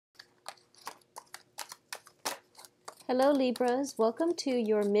Hello Libras, welcome to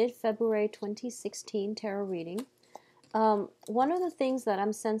your mid-February 2016 tarot reading. One of the things that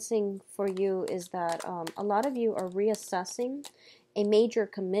I'm sensing for you is that a lot of you are reassessing a major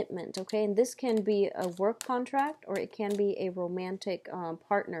commitment, okay? And this can be a work contract or it can be a romantic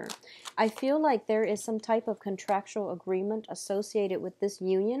partner. I feel like there is some type of contractual agreement associated with this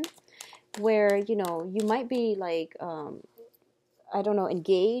union where, you might be like, I don't know,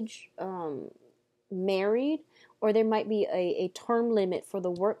 engaged, married, or there might be a term limit for the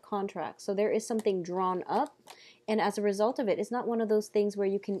work contract. So there is something drawn up, and as a result of it, it's not one of those things where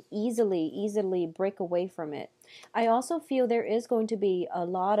you can easily break away from it. I also feel there is going to be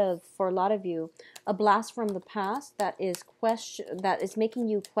for a lot of you, a blast from the past that is making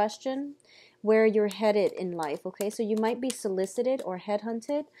you question where you're headed in life, okay? So you might be solicited or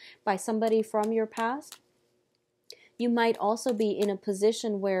headhunted by somebody from your past. You might also be in a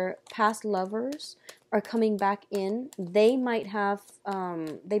position where past lovers are coming back in. They might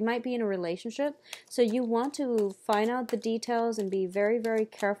be in a relationship. So you want to find out the details and be very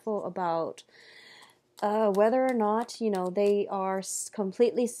careful about whether or not, they are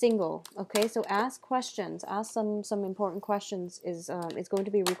completely single. Okay, so ask questions. Ask some important questions is going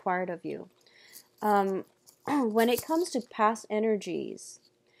to be required of you. When it comes to past energies,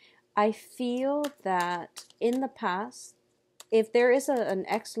 I feel that in the past, if there is an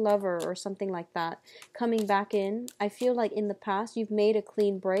ex-lover or something like that coming back in, I feel like in the past you've made a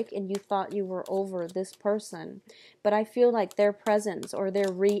clean break and you thought you were over this person. But I feel like their presence or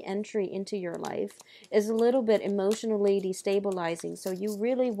their re-entry into your life is a little bit emotionally destabilizing. So you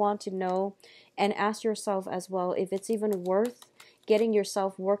really want to know and ask yourself as well if it's even worth getting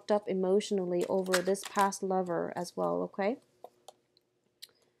yourself worked up emotionally over this past lover as well, okay?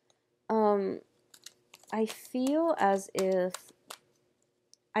 I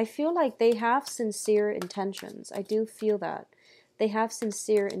feel like they have sincere intentions. I do feel that. They have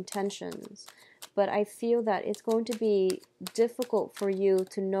sincere intentions. But I feel that it's going to be difficult for you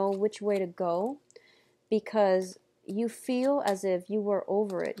to know which way to go because you feel as if you were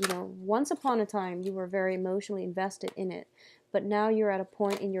over it. Once upon a time you were very emotionally invested in it. But now you're at a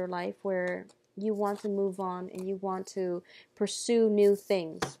point in your life where you want to move on and you want to pursue new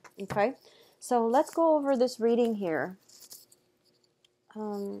things. Okay? So let's go over this reading here.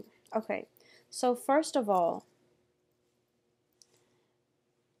 Okay, so first of all,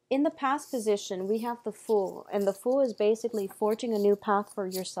 in the past position, we have the Fool, and the Fool is basically forging a new path for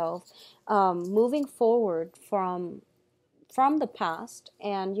yourself, moving forward from the past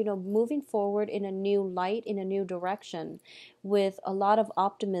and, moving forward in a new light, in a new direction with a lot of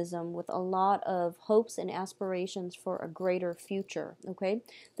optimism, with a lot of hopes and aspirations for a greater future, okay?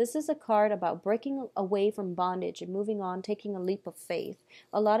 This is a card about breaking away from bondage and moving on, taking a leap of faith.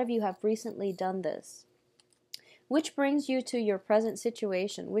 A lot of you have recently done this. Which brings you to your present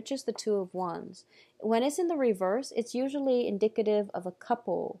situation, which is the Two of Wands. When it's in the reverse, it's usually indicative of a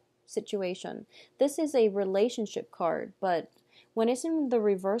couple situation. This is a relationship card, but when it's in the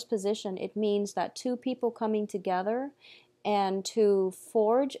reverse position, it means that two people coming together and to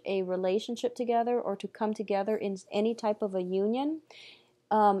forge a relationship together or to come together in any type of a union.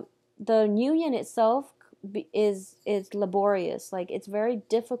 The union itself is laborious. Like, it's very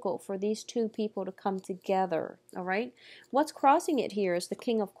difficult for these two people to come together. All right, what's crossing it here is the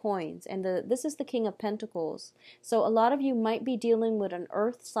King of Coins, and this is the King of Pentacles. So a lot of you might be dealing with an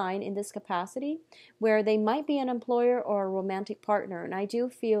earth sign in this capacity where they might be an employer or a romantic partner. And I do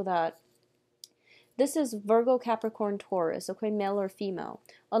feel that this is Virgo, Capricorn, Taurus, okay, male or female.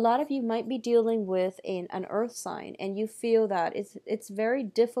 A lot of you might be dealing with an earth sign, and you feel that it's very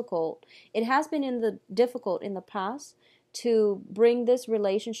difficult. It has been difficult in the past to bring this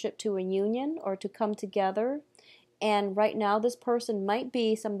relationship to a union or to come together. And right now, this person might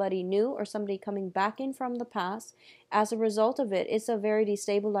be somebody new or somebody coming back in from the past. As a result of it, it's a very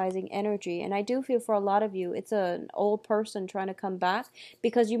destabilizing energy. And I do feel for a lot of you, it's an old person trying to come back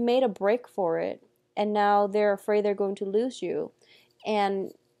because you made a break for it. And now they're afraid they're going to lose you.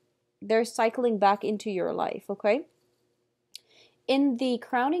 And they're cycling back into your life, okay? In the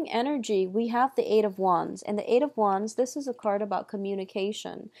crowning energy, we have the Eight of Wands. And the Eight of Wands, this is a card about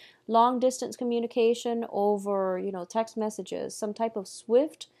communication. Long distance communication over, text messages. Some type of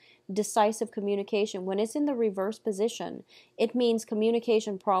swift, decisive communication. When it's in the reverse position, it means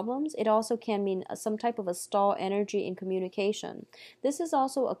communication problems. It also can mean some type of a stall energy in communication. This is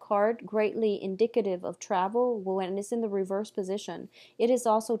also a card greatly indicative of travel when it's in the reverse position. It is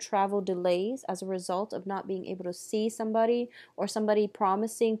also travel delays as a result of not being able to see somebody or somebody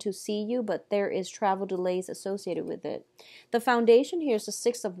promising to see you, but there is travel delays associated with it. The foundation here is the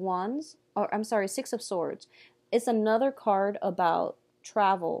Six of Swords. It's another card about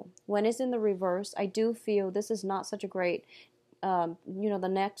travel. When it's in the reverse, I do feel this is not such a great, the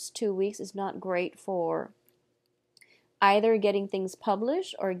next 2 weeks is not great for either getting things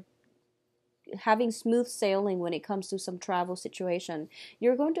published or having smooth sailing when it comes to some travel situation.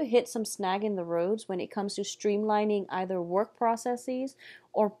 You're going to hit some snag in the roads when it comes to streamlining either work processes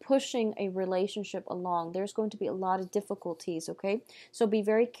or pushing a relationship along. There's going to be a lot of difficulties, okay? So be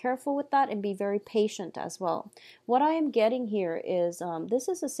very careful with that and be very patient as well. What I am getting here is this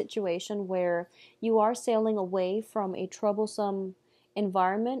is a situation where you are sailing away from a troublesome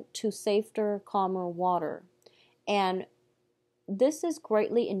environment to safer, calmer water. And this is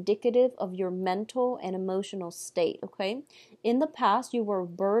greatly indicative of your mental and emotional state, okay? In the past, you were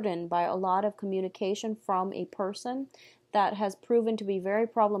burdened by a lot of communication from a person that has proven to be very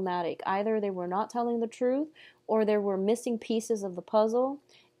problematic. Either they were not telling the truth or there were missing pieces of the puzzle,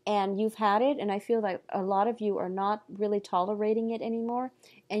 and you've had it, and I feel like a lot of you are not really tolerating it anymore,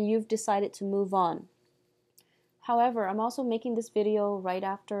 and you've decided to move on. However, I'm also making this video right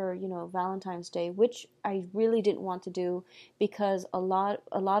after, Valentine's Day, which I really didn't want to do because a lot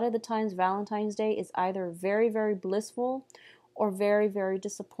of the times Valentine's Day is either very, very blissful or very, very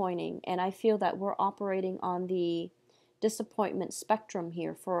disappointing. And I feel that we're operating on the disappointment spectrum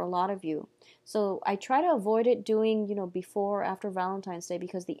here for a lot of you. So I try to avoid it doing, before or after Valentine's Day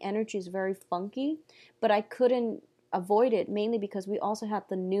because the energy is very funky, but I couldn't avoid it mainly because we also have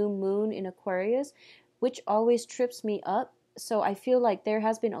the new moon in Aquarius, which always trips me up. So I feel like there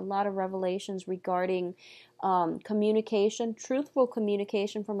has been a lot of revelations regarding communication, truthful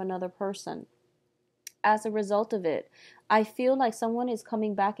communication from another person. As a result of it, I feel like someone is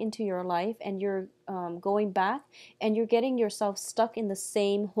coming back into your life and you're going back and you're getting yourself stuck in the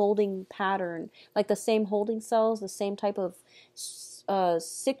same holding pattern, like the same holding cells, the same type of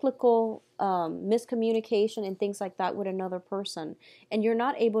cyclical miscommunication and things like that with another person, and you're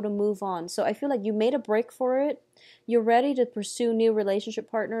not able to move on. So I feel like you made a break for it. You're ready to pursue new relationship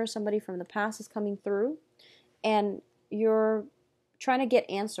partners. Somebody from the past is coming through, and you're trying to get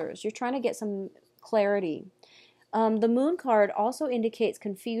answers. You're trying to get some clarity. The moon card also indicates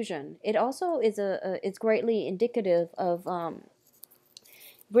confusion. It also is it's greatly indicative of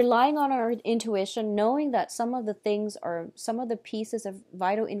relying on our intuition, knowing that some of the pieces of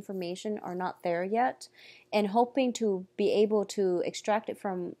vital information are not there yet, and hoping to be able to extract it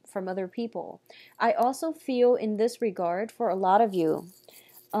from other people. I also feel in this regard for a lot of you,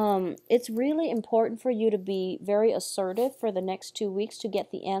 it's really important for you to be very assertive for the next 2 weeks to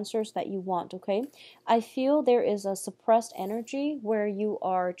get the answers that you want, okay? I feel there is a suppressed energy where you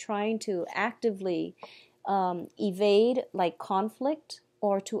are trying to actively evade like conflict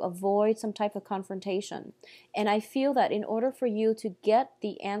or to avoid some type of confrontation. And I feel that in order for you to get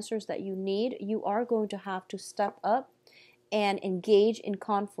the answers that you need, you are going to have to step up and engage in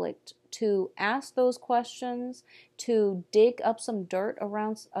conflict, to ask those questions, to dig up some dirt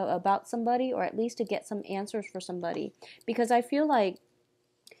around about somebody, or at least to get some answers for somebody. Because I feel like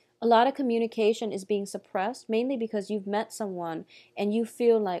a lot of communication is being suppressed, mainly because you've met someone and you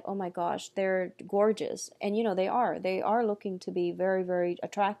feel like, oh my gosh, they're gorgeous. And they are looking to be very, very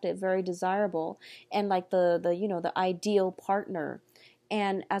attractive, very desirable, and like the ideal partner.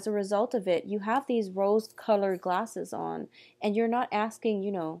 And as a result of it, you have these rose-colored glasses on, and you're not asking,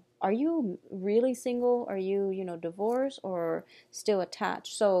 are you really single? Are you, divorced or still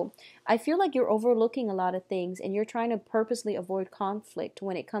attached? So I feel like you're overlooking a lot of things, and you're trying to purposely avoid conflict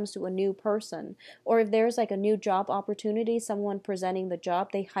when it comes to a new person. Or if there's like a new job opportunity, someone presenting the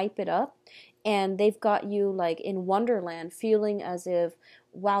job, they hype it up, and they've got you like in Wonderland, feeling as if,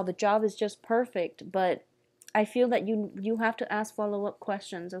 wow, the job is just perfect. But I feel that you have to ask follow-up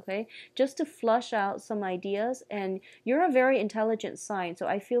questions, okay? Just to flush out some ideas. And you're a very intelligent sign, so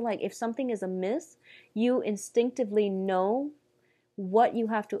I feel like if something is amiss, you instinctively know what you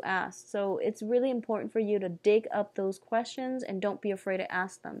have to ask. So it's really important for you to dig up those questions and don't be afraid to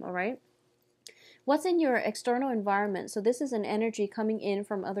ask them, all right? What's in your external environment? So this is an energy coming in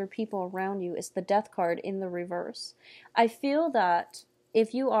from other people around you. It's the Death card in the reverse. I feel that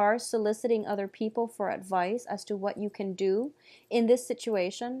if you are soliciting other people for advice as to what you can do in this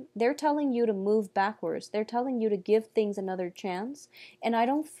situation, they're telling you to move backwards. They're telling you to give things another chance. And I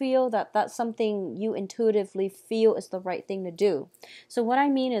don't feel that that's something you intuitively feel is the right thing to do. So what I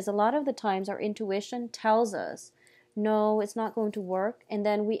mean is a lot of the times our intuition tells us, no, it's not going to work. And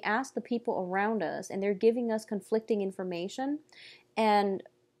then we ask the people around us and they're giving us conflicting information. And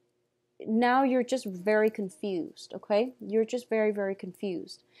now you're just very confused, okay? You're just very, very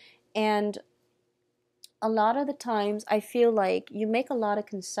confused. And a lot of the times I feel like you make a lot of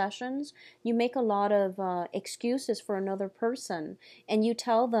concessions, you make a lot of excuses for another person, and you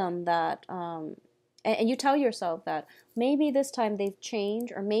tell them that, and you tell yourself that maybe this time they've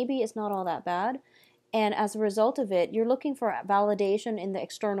changed, or maybe it's not all that bad. And as a result of it, you're looking for validation in the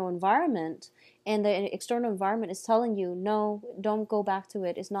external environment, and the external environment is telling you, no, don't go back to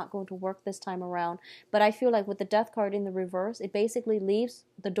it. It's not going to work this time around. But I feel like with the death card in the reverse, it basically leaves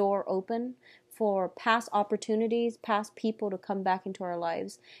the door open for past opportunities, past people to come back into our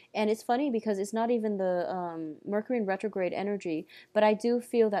lives. And it's funny because it's not even the Mercury in retrograde energy, but I do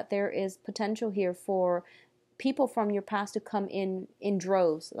feel that there is potential here for people from your past to come in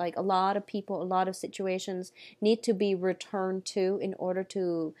droves. Like a lot of people, a lot of situations need to be returned to in order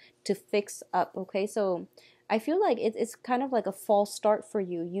to fix up. Okay, so I feel like it's kind of like a false start for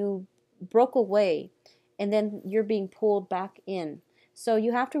you. You broke away and then you're being pulled back in. So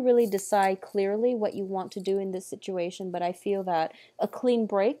you have to really decide clearly what you want to do in this situation. But I feel that a clean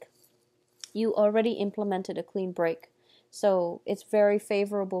break, you already implemented a clean break, so it's very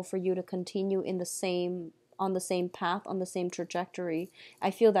favorable for you to continue in the same on the same path, on the same trajectory. I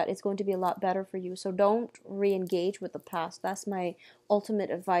feel that it's going to be a lot better for you. So don't re-engage with the past. That's my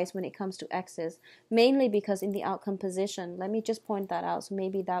ultimate advice when it comes to exes. Mainly because in the outcome position, let me just point that out. So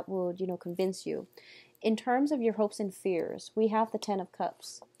maybe that will, convince you. In terms of your hopes and fears, we have the Ten of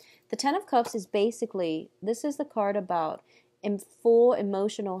Cups. The Ten of Cups is basically, this is the card about in full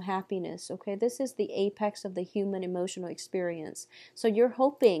emotional happiness. Okay, this is the apex of the human emotional experience. So you're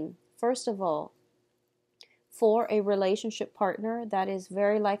hoping, first of all, for a relationship partner that is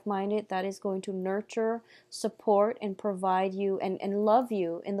very like-minded, that is going to nurture, support, and provide you and love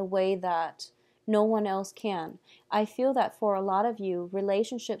you in the way that no one else can. I feel that for a lot of you,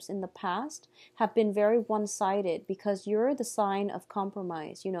 relationships in the past have been very one-sided because you're the sign of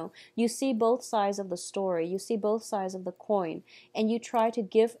compromise. You see both sides of the story, you see both sides of the coin, and you try to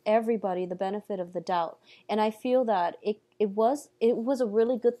give everybody the benefit of the doubt. And I feel that it was a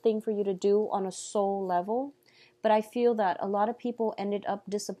really good thing for you to do on a soul level, but I feel that a lot of people ended up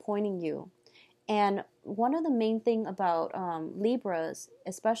disappointing you. And one of the main thing about Libras,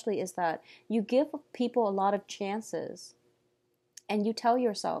 especially, is that you give people a lot of chances, and you tell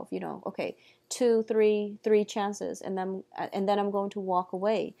yourself, okay, three chances, and then I'm going to walk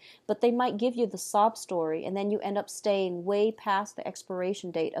away. But they might give you the sob story, and then you end up staying way past the expiration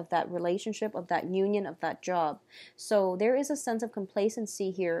date of that relationship, of that union, of that job. So there is a sense of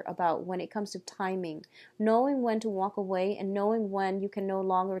complacency here about when it comes to timing, knowing when to walk away and knowing when you can no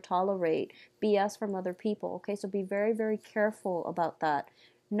longer tolerate BS from other people. Okay, so be very, very careful about that.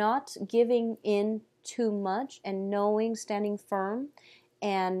 Not giving in too much, and knowing, standing firm,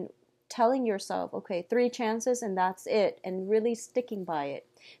 and telling yourself, okay, 3 chances and that's it, and really sticking by it.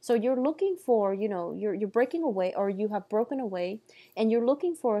 So you're looking for, you're breaking away, or you have broken away, and you're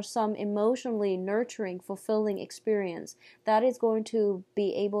looking for some emotionally nurturing, fulfilling experience that is going to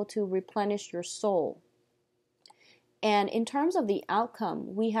be able to replenish your soul. And in terms of the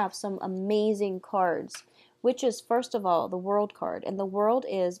outcome, we have some amazing cards, which is, first of all, the World card. And the World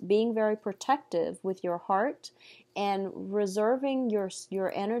is being very protective with your heart and reserving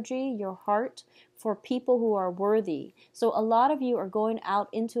your energy, your heart, for people who are worthy. So a lot of you are going out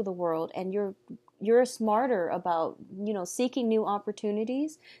into the world, and you're smarter about, seeking new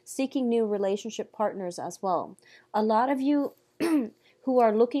opportunities, seeking new relationship partners as well. A lot of you who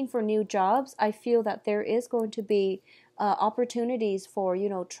are looking for new jobs, I feel that there is going to be opportunities for,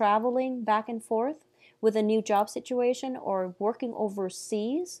 traveling back and forth with a new job situation, or working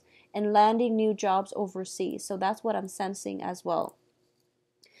overseas and landing new jobs overseas. So that's what I'm sensing as well.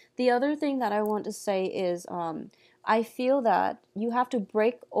 The other thing that I want to say is I feel that you have to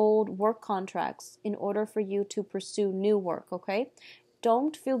break old work contracts in order for you to pursue new work, okay?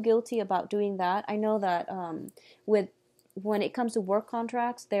 Don't feel guilty about doing that. I know that when it comes to work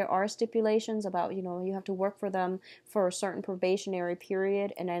contracts, there are stipulations about, you have to work for them for a certain probationary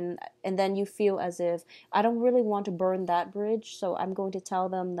period, and then you feel as if, I don't really want to burn that bridge, so I'm going to tell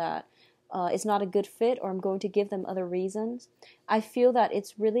them that it's not a good fit, or I'm going to give them other reasons. I feel that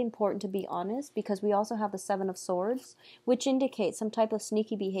it's really important to be honest, because we also have the Seven of Swords, which indicates some type of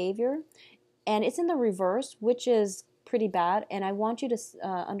sneaky behavior, and it's in the reverse, which is pretty bad. And I want you to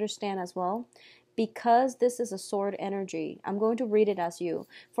understand as well, because this is a sword energy, I'm going to read it as you.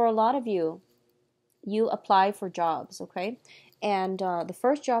 For a lot of you, you apply for jobs, okay? And the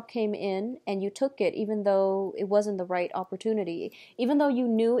first job came in, and you took it even though it wasn't the right opportunity, even though you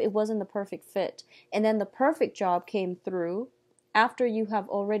knew it wasn't the perfect fit. And then the perfect job came through, after you have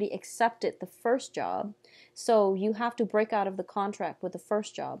already accepted the first job. So you have to break out of the contract with the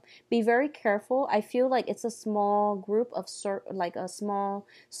first job. Be very careful. I feel like it's a small group of like a small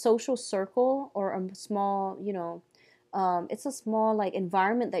social circle, or a small, it's a small like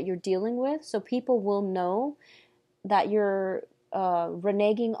environment that you're dealing with. So people will know that you're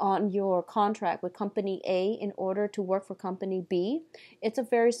reneging on your contract with company A in order to work for company B. It's a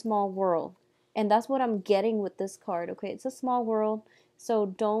very small world. And that's what I'm getting with this card, okay? It's a small world. So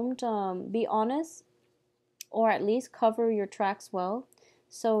don't be honest, or at least cover your tracks well,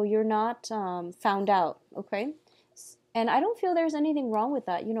 so you're not found out, okay? And I don't feel there's anything wrong with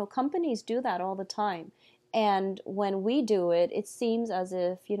that. Companies do that all the time. And when we do it, it seems as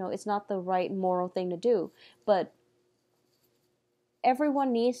if, it's not the right moral thing to do. But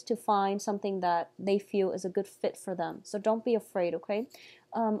everyone needs to find something that they feel is a good fit for them. So don't be afraid, okay?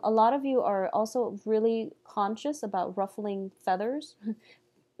 A lot of you are also really conscious about ruffling feathers,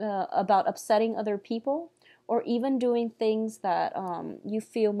 about upsetting other people, or even doing things that you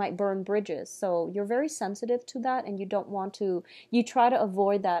feel might burn bridges. So you're very sensitive to that, and you try to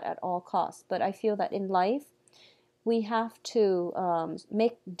avoid that at all costs. But I feel that in life, we have to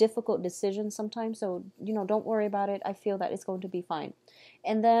make difficult decisions sometimes. So, don't worry about it. I feel that it's going to be fine.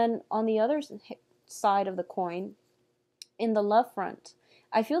 And then on the other side of the coin, in the love front,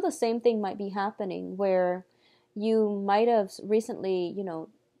 I feel the same thing might be happening, where you might have recently,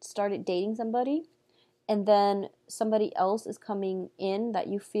 started dating somebody, and then somebody else is coming in that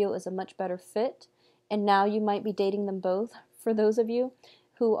you feel is a much better fit, and now you might be dating them both. For those of you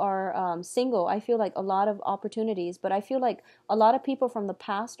who are single, I feel like a lot of opportunities, but I feel like a lot of people from the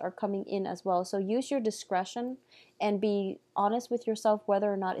past are coming in as well. So use your discretion and be honest with yourself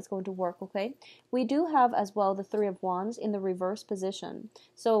whether or not it's going to work, okay? We do have as well the Three of Wands in the reverse position.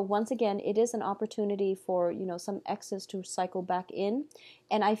 So once again, it is an opportunity for, some exes to cycle back in.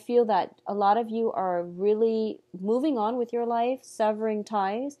 And I feel that a lot of you are really moving on with your life, severing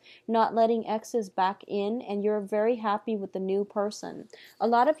ties, not letting exes back in, and you're very happy with the new person. A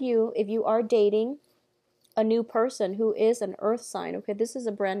lot of you, if you are dating a new person who is an earth sign, okay, this is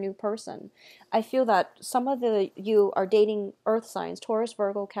a brand new person. I feel that some of you are dating earth signs, Taurus,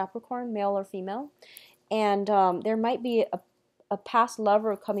 Virgo, Capricorn, male or female, and there might be a past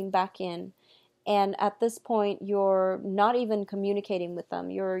lover coming back in. And at this point, you're not even communicating with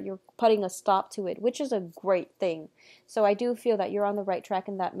them. You're putting a stop to it, which is a great thing. So I do feel that you're on the right track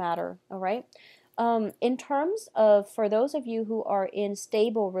in that matter, all right? In terms of, for those of you who are in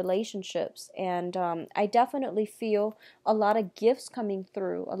stable relationships, and I definitely feel a lot of gifts coming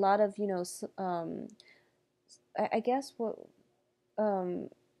through, a lot of, I guess what,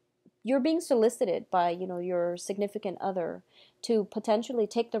 you're being solicited by, your significant other to potentially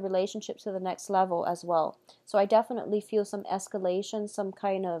take the relationship to the next level as well. So I definitely feel some escalation, some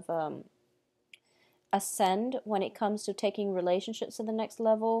kind of ascend when it comes to taking relationships to the next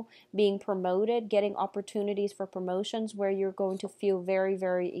level, being promoted, getting opportunities for promotions where you're going to feel very,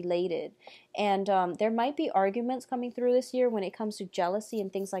 very elated. And there might be arguments coming through this year when it comes to jealousy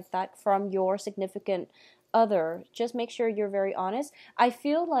and things like that from your significant other. Just make sure you're very honest. I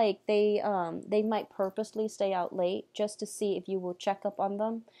feel like they might purposely stay out late just to see if you will check up on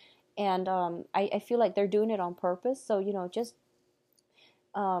them. And I feel like they're doing it on purpose. So, just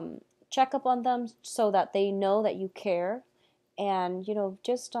check up on them so that they know that you care, and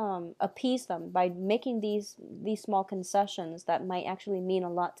just appease them by making these small concessions that might actually mean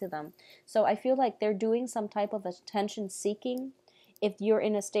a lot to them. So I feel like they're doing some type of attention seeking. If you're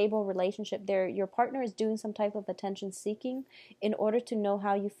in a stable relationship, your partner is doing some type of attention seeking in order to know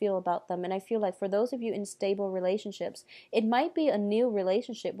how you feel about them. And I feel like for those of you in stable relationships, it might be a new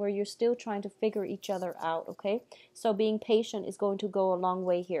relationship where you're still trying to figure each other out, okay? So being patient is going to go a long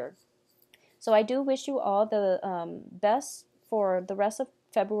way here. So I do wish you all the best for the rest of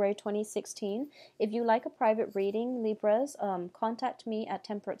February 2016. If you like a private reading, Libras, contact me at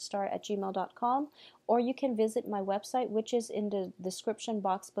temperatestar@gmail.com, or you can visit my website, which is in the description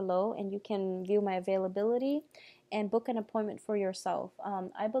box below, and you can view my availability and book an appointment for yourself.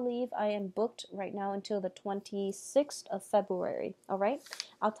 I believe I am booked right now until the 26th of February. All right?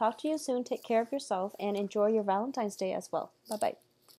 I'll talk to you soon. Take care of yourself and enjoy your Valentine's Day as well. Bye-bye.